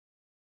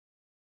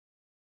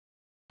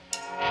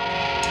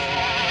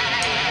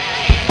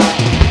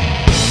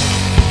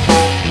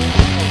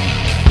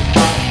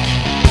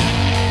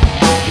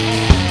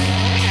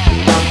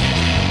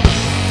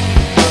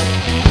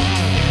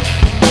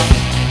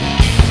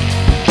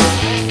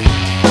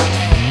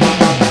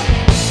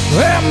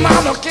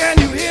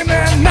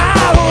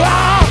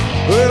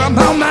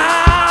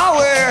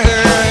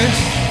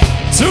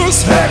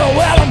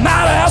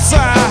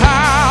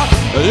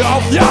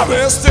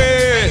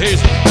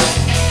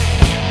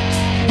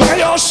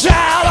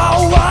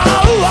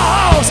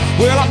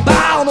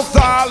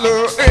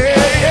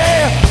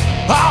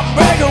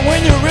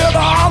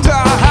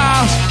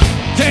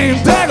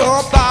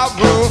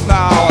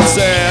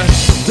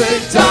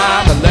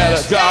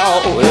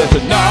if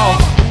you know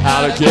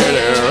how to get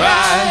it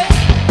right.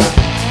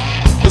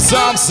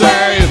 Some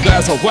say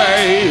there's a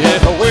way,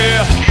 if I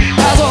will,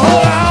 there's a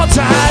whole lot of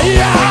time.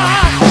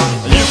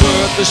 You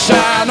put the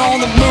shine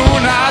on the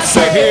moon, I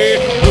say,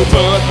 who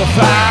put the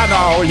fire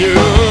on you?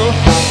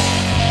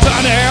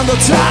 Turning the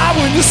tide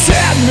when you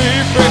set me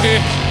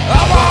free,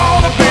 I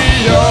wanna be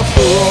your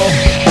fool.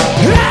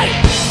 Hey!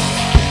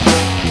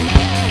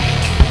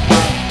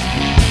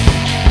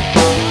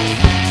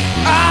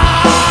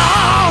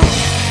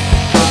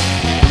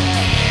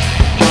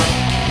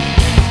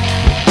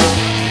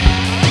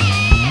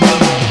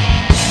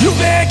 You've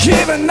been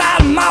keeping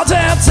that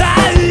mountain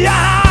tight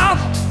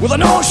with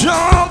an ocean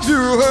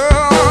view.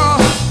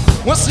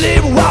 We're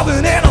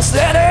sleepwalking in a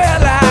steady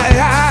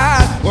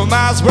light. Well,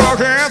 mine's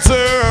broken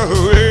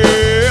too.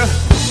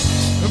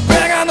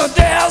 Bringing the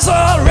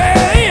desert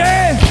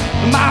rain,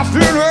 my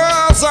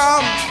funeral's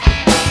on.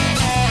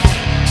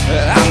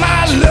 I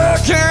might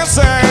look and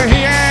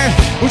say,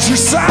 would you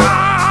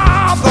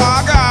stop the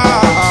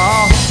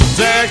girl?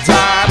 Take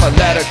time and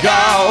let it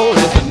go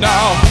if you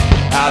know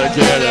how to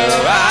get it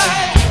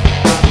right.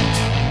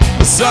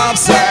 Some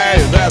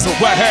say there's a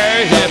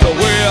way, if it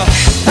will,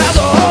 there's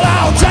a whole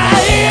lot of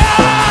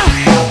time.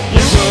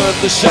 You put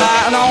the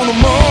shine on the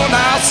moon,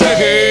 I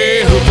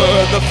say, who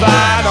put the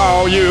fire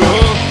on you?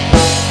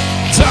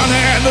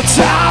 Turning the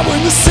tide when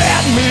you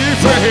set me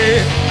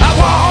free, I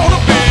wanna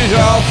be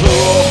your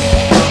fool.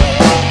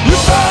 You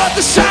put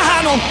the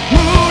shine on the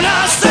moon,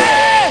 I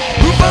say,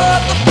 who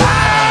put the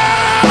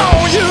fire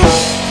on you?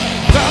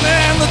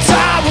 Turning the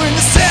tide when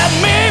you set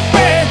me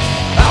free,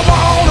 I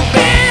wanna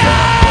be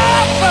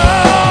your fool.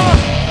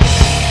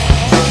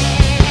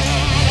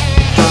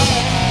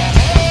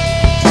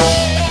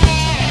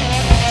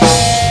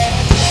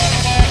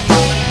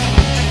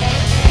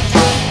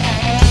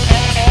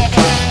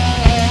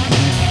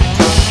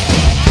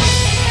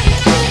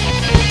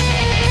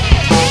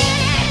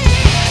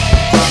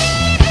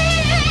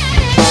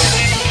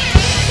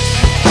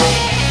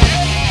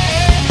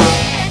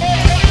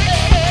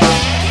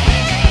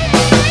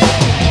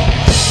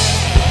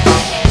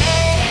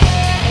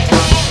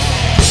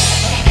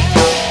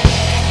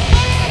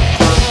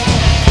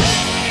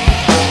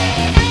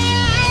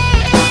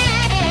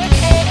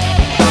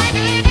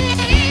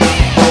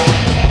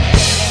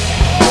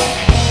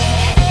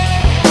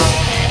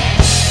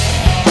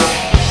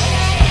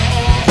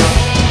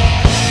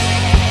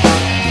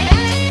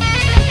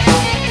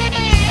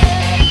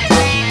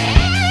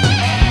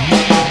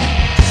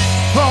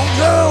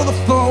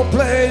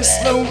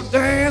 Slow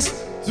dance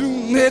to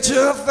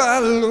nature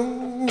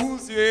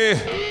follows, yeah.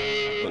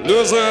 But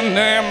losing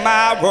in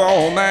my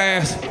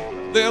romance,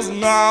 there's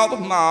no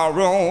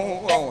tomorrow.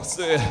 Oh, I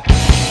said,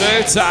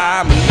 take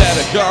time and let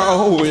it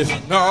go if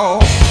you know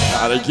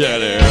how to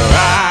get it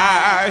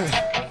right.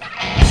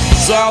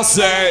 Some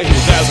say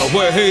there's a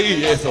way,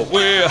 if it will,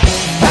 there's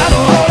a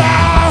whole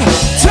lot of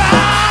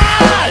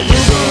time. You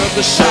put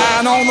the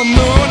shine on the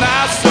moon,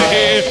 I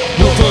say,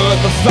 you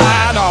put the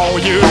fire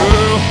on you.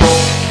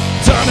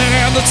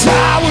 Turning the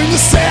tide when you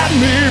set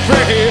me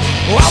free.